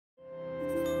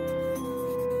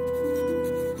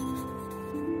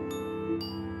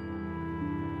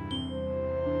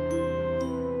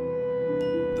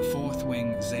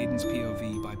Xadens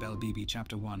POV by Belbibi,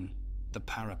 Chapter 1. The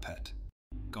Parapet.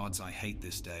 Gods, I hate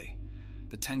this day.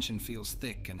 The tension feels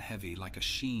thick and heavy, like a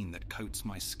sheen that coats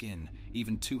my skin,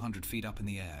 even 200 feet up in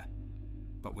the air.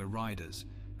 But we're riders,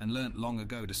 and learnt long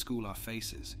ago to school our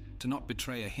faces, to not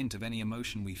betray a hint of any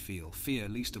emotion we feel, fear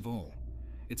least of all.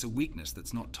 It's a weakness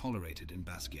that's not tolerated in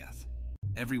Basgiath.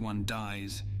 Everyone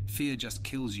dies, fear just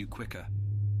kills you quicker.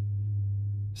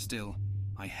 Still,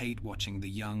 I hate watching the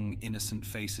young, innocent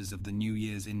faces of the New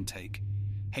Year's intake.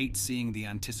 Hate seeing the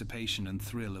anticipation and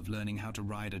thrill of learning how to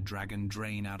ride a dragon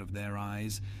drain out of their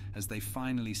eyes as they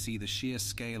finally see the sheer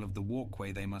scale of the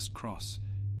walkway they must cross,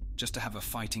 just to have a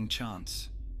fighting chance.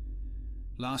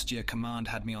 Last year, Command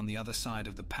had me on the other side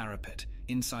of the parapet,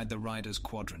 inside the rider's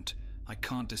quadrant. I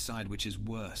can't decide which is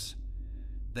worse.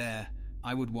 There,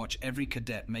 I would watch every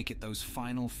cadet make it those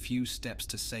final few steps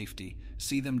to safety,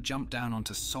 see them jump down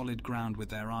onto solid ground with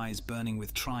their eyes burning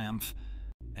with triumph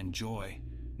and joy,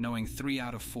 knowing 3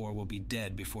 out of 4 will be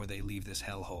dead before they leave this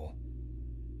hellhole.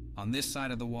 On this side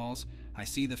of the walls, I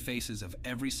see the faces of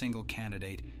every single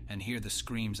candidate and hear the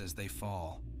screams as they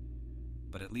fall.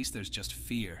 But at least there's just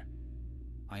fear.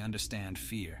 I understand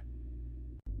fear.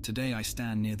 Today I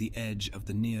stand near the edge of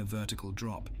the near vertical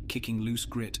drop, kicking loose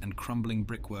grit and crumbling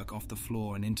brickwork off the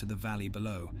floor and into the valley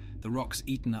below, the rocks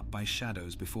eaten up by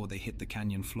shadows before they hit the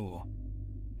canyon floor.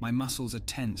 My muscles are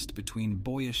tensed between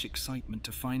boyish excitement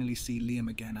to finally see Liam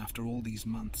again after all these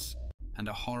months, and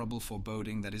a horrible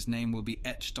foreboding that his name will be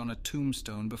etched on a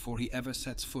tombstone before he ever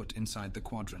sets foot inside the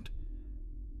quadrant.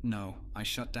 No, I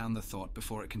shut down the thought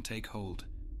before it can take hold.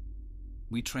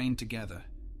 We trained together.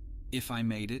 If I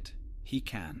made it, he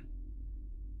can.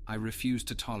 I refuse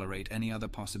to tolerate any other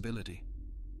possibility.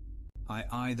 I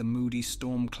eye the moody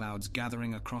storm clouds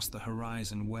gathering across the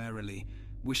horizon warily,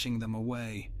 wishing them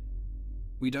away.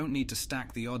 We don't need to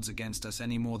stack the odds against us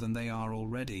any more than they are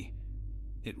already.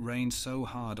 It rained so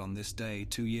hard on this day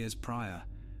 2 years prior,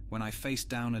 when I faced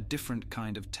down a different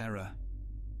kind of terror.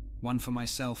 One for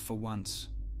myself for once,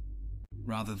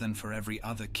 rather than for every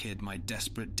other kid my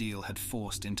desperate deal had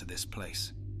forced into this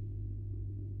place.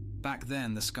 Back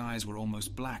then, the skies were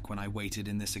almost black when I waited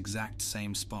in this exact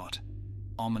same spot,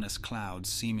 ominous clouds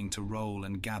seeming to roll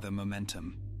and gather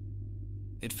momentum.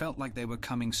 It felt like they were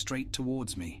coming straight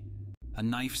towards me, a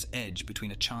knife's edge between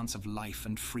a chance of life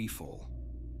and freefall.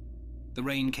 The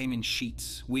rain came in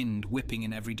sheets, wind whipping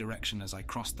in every direction as I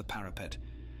crossed the parapet,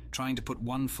 trying to put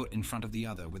one foot in front of the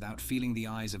other without feeling the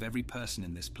eyes of every person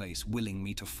in this place willing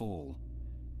me to fall.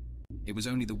 It was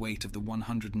only the weight of the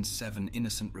 107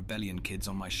 innocent rebellion kids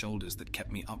on my shoulders that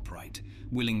kept me upright,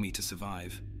 willing me to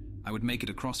survive. I would make it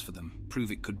across for them,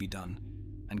 prove it could be done,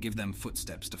 and give them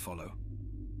footsteps to follow.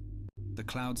 The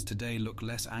clouds today look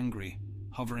less angry,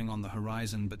 hovering on the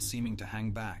horizon but seeming to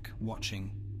hang back,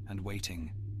 watching and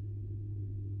waiting.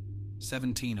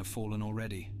 17 have fallen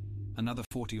already, another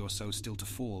 40 or so still to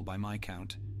fall by my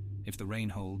count, if the rain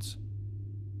holds.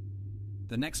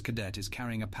 The next cadet is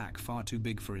carrying a pack far too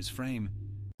big for his frame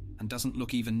and doesn't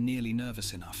look even nearly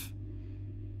nervous enough.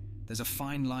 There's a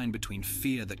fine line between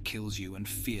fear that kills you and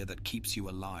fear that keeps you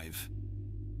alive.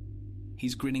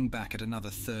 He's grinning back at another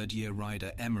third-year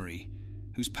rider, Emery,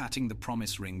 who's patting the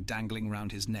promise ring dangling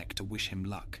round his neck to wish him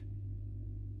luck.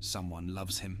 Someone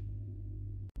loves him.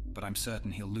 But I'm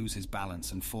certain he'll lose his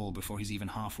balance and fall before he's even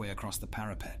halfway across the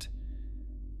parapet.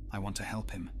 I want to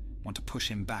help him. Want to push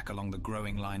him back along the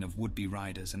growing line of would-be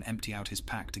riders and empty out his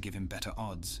pack to give him better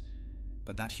odds.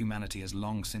 But that humanity has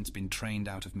long since been trained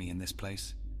out of me in this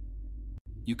place.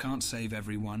 You can't save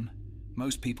everyone.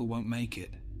 Most people won't make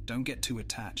it. Don't get too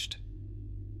attached.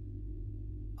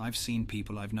 I've seen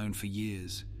people I've known for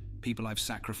years, people I've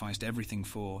sacrificed everything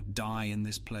for, die in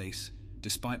this place,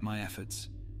 despite my efforts.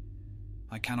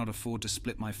 I cannot afford to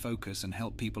split my focus and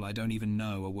help people I don't even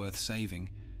know are worth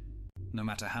saving, no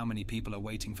matter how many people are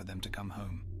waiting for them to come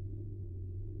home.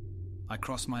 I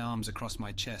cross my arms across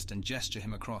my chest and gesture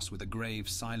him across with a grave,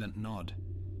 silent nod.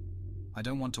 I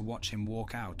don't want to watch him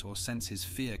walk out or sense his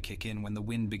fear kick in when the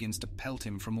wind begins to pelt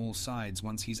him from all sides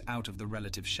once he's out of the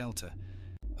relative shelter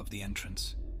of the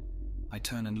entrance. I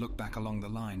turn and look back along the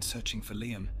line, searching for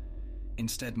Liam.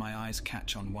 Instead, my eyes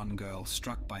catch on one girl,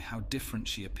 struck by how different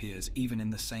she appears, even in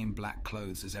the same black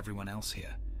clothes as everyone else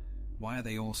here. Why are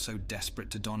they all so desperate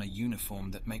to don a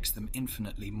uniform that makes them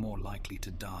infinitely more likely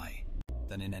to die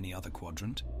than in any other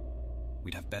quadrant?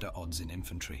 We'd have better odds in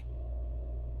infantry.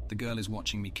 The girl is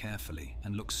watching me carefully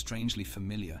and looks strangely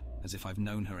familiar, as if I've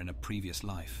known her in a previous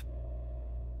life.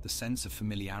 The sense of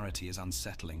familiarity is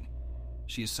unsettling.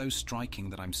 She is so striking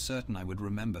that I'm certain I would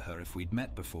remember her if we'd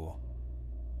met before.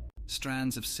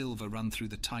 Strands of silver run through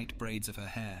the tight braids of her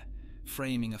hair,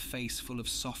 framing a face full of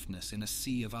softness in a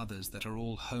sea of others that are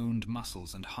all honed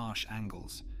muscles and harsh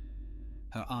angles.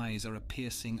 Her eyes are a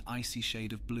piercing, icy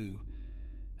shade of blue,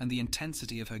 and the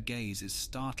intensity of her gaze is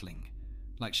startling,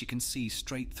 like she can see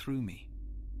straight through me.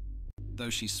 Though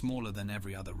she's smaller than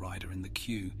every other rider in the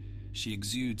queue, she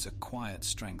exudes a quiet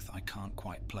strength I can't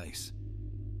quite place.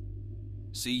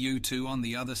 "See you two on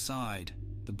the other side,"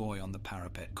 the boy on the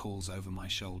parapet calls over my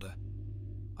shoulder.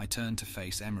 I turn to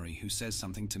face Emery, who says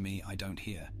something to me I don't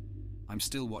hear. I'm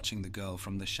still watching the girl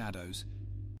from the shadows,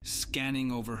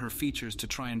 scanning over her features to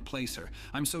try and place her.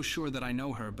 I'm so sure that I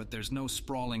know her, but there's no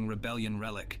sprawling rebellion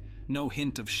relic, no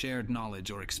hint of shared knowledge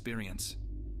or experience.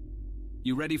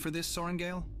 "You ready for this,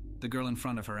 Sorengale?" the girl in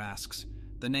front of her asks.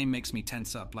 The name makes me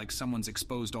tense up, like someone's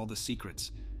exposed all the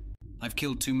secrets. I've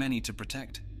killed too many to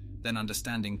protect. Then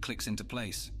understanding clicks into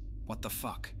place. What the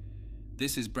fuck?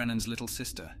 This is Brennan's little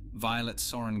sister, Violet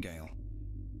Sorengale.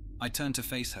 I turn to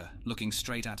face her, looking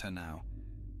straight at her now.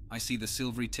 I see the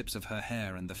silvery tips of her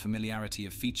hair and the familiarity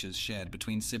of features shared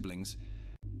between siblings,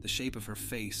 the shape of her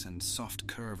face and soft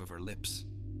curve of her lips.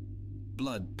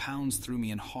 Blood pounds through me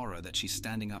in horror that she's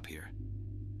standing up here.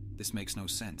 This makes no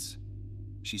sense.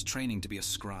 She's training to be a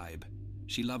scribe.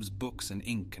 She loves books and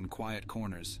ink and quiet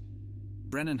corners.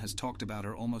 Brennan has talked about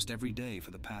her almost every day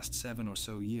for the past 7 or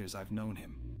so years I've known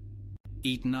him.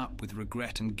 Eaten up with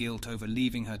regret and guilt over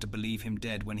leaving her to believe him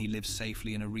dead when he lives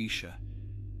safely in Arisha.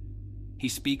 He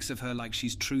speaks of her like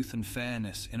she's truth and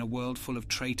fairness in a world full of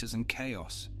traitors and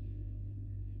chaos.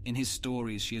 In his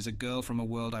stories, she is a girl from a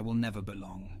world I will never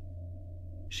belong.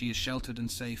 She is sheltered and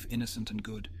safe, innocent and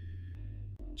good.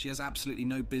 She has absolutely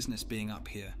no business being up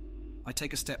here. I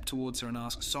take a step towards her and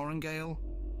ask, "Sorengale?"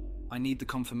 I need the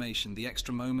confirmation, the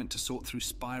extra moment to sort through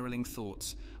spiraling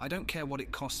thoughts. I don't care what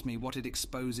it costs me, what it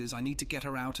exposes. I need to get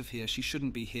her out of here. She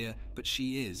shouldn't be here, but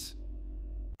she is.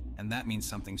 And that means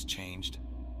something's changed.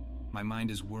 My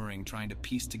mind is whirring, trying to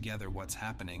piece together what's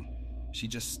happening. She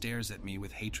just stares at me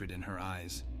with hatred in her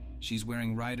eyes. She's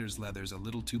wearing rider's leathers a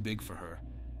little too big for her,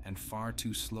 and far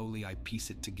too slowly I piece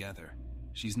it together.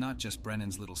 She's not just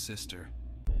Brennan's little sister.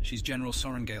 She's General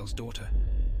Sorengale's daughter.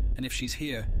 And if she's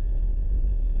here,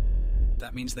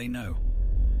 that means they know.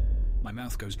 My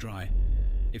mouth goes dry.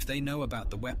 If they know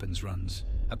about the weapons runs,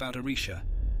 about Arisha,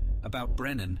 about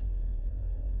Brennan,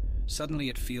 suddenly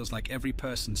it feels like every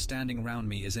person standing around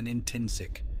me is an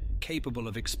Intinsic, capable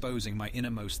of exposing my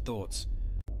innermost thoughts.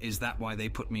 Is that why they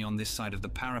put me on this side of the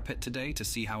parapet today, to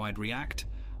see how I'd react?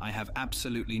 I have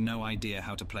absolutely no idea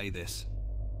how to play this.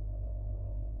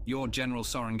 "You're General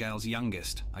Sorengale's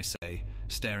youngest," I say,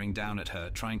 staring down at her,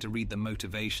 trying to read the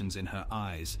motivations in her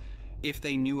eyes. If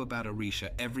they knew about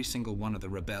Arisha, every single one of the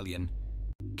rebellion,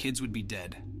 kids would be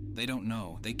dead. They don't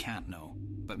know, they can't know,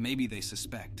 but maybe they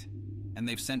suspect. And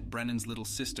they've sent Brennan's little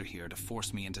sister here to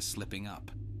force me into slipping up.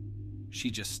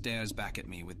 She just stares back at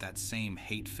me with that same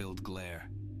hate-filled glare.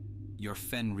 "You're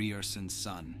Fenrierson's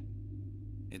son."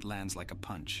 It lands like a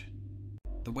punch.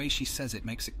 The way she says it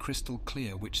makes it crystal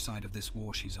clear which side of this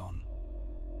war she's on.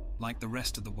 Like the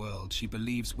rest of the world, she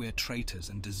believes we're traitors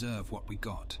and deserve what we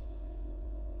got.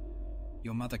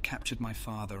 "Your mother captured my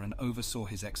father and oversaw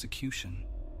his execution,"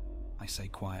 I say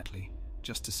quietly,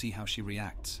 just to see how she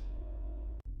reacts.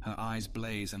 Her eyes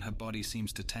blaze and her body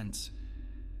seems to tense.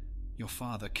 "Your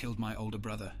father killed my older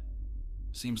brother.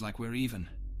 Seems like we're even."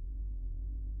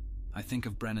 I think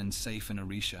of Brennan safe in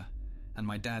Arisha, and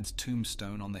my dad's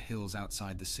tombstone on the hills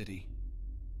outside the city.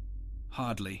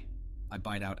 "Hardly," I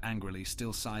bite out angrily,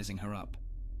 still sizing her up.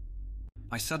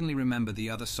 I suddenly remember the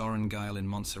other Sorengale in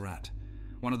Montserrat,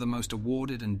 one of the most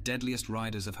awarded and deadliest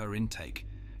riders of her intake.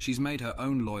 She's made her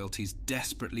own loyalties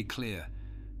desperately clear.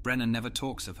 Brennan never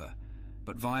talks of her.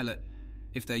 But Violet,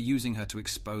 if they're using her to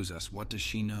expose us, what does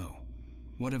she know?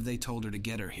 What have they told her to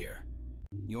get her here?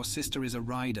 "Your sister is a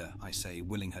rider," I say,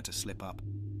 willing her to slip up.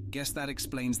 "Guess that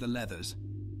explains the leathers."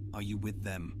 "Are you with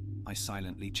them?" I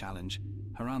silently challenge.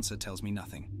 Her answer tells me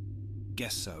nothing.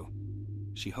 "Guess so."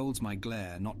 She holds my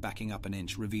glare, not backing up an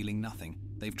inch, revealing nothing.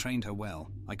 They've trained her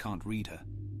well. I can't read her.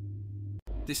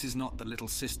 This is not the little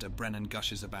sister Brennan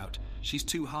gushes about. She's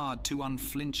too hard, too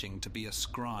unflinching to be a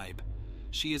scribe.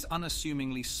 She is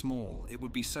unassumingly small. It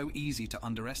would be so easy to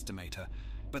underestimate her.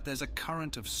 But there's a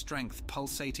current of strength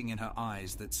pulsating in her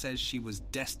eyes that says she was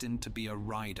destined to be a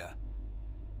rider.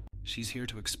 She's here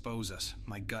to expose us.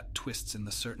 My gut twists in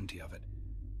the certainty of it.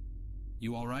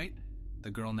 "You all right?"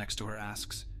 the girl next to her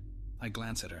asks. I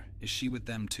glance at her. Is she with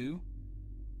them too?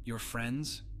 "Your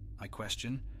friends?" I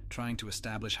question, trying to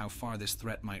establish how far this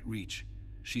threat might reach.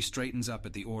 She straightens up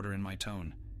at the order in my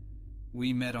tone.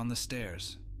 "We met on the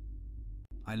stairs."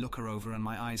 I look her over and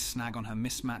my eyes snag on her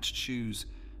mismatched shoes.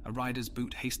 a rider's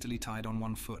boot hastily tied on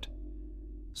one foot.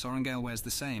 Sorengale wears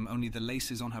the same, only the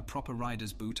laces on her proper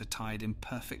rider's boot are tied in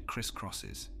perfect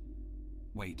crisscrosses.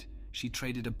 Wait, she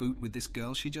traded a boot with this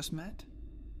girl she just met?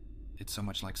 It's so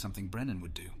much like something Brennan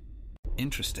would do.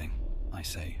 Interesting, I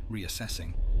say,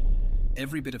 reassessing.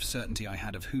 Every bit of certainty I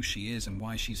had of who she is and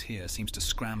why she's here seems to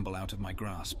scramble out of my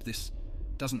grasp. This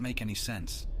doesn't make any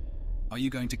sense. Are you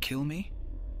going to kill me?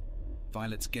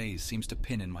 Violet's gaze seems to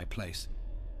pin in my place.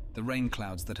 The rain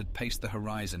clouds that had paced the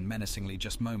horizon menacingly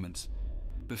just moments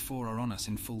before are on us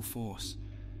in full force.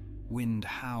 Wind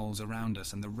howls around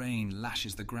us and the rain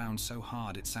lashes the ground so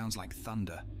hard it sounds like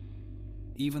thunder.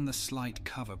 Even the slight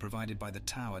cover provided by the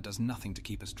tower does nothing to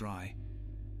keep us dry.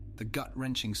 The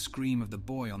gut-wrenching scream of the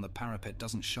boy on the parapet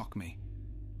doesn't shock me,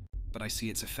 but I see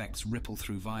its effects ripple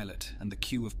through Violet and the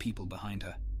queue of people behind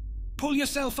her. "Pull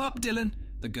yourself up, Dylan!"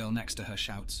 the girl next to her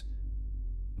shouts.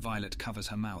 Violet covers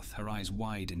her mouth, her eyes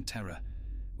wide in terror.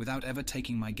 Without ever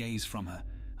taking my gaze from her,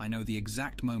 I know the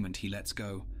exact moment he lets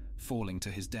go, falling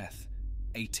to his death.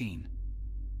 18.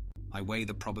 I weigh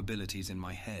the probabilities in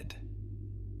my head.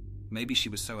 Maybe she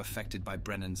was so affected by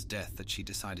Brennan's death that she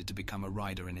decided to become a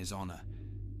rider in his honor.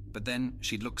 But then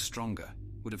she'd look stronger,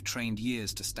 would have trained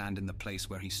years to stand in the place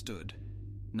where he stood.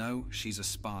 No, she's a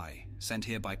spy, sent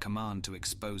here by command to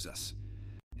expose us.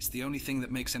 It's the only thing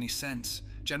that makes any sense.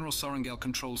 General Sorengale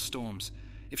controls storms.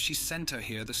 If she sent her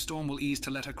here, the storm will ease to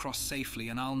let her cross safely,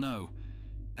 and I'll know.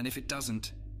 And if it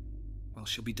doesn't, well,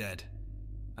 she'll be dead.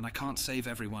 And I can't save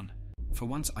everyone. For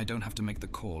once, I don't have to make the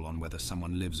call on whether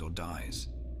someone lives or dies.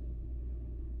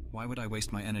 Why would I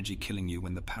waste my energy killing you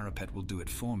when the parapet will do it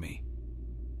for me?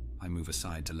 I move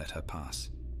aside to let her pass.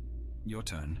 Your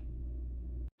turn.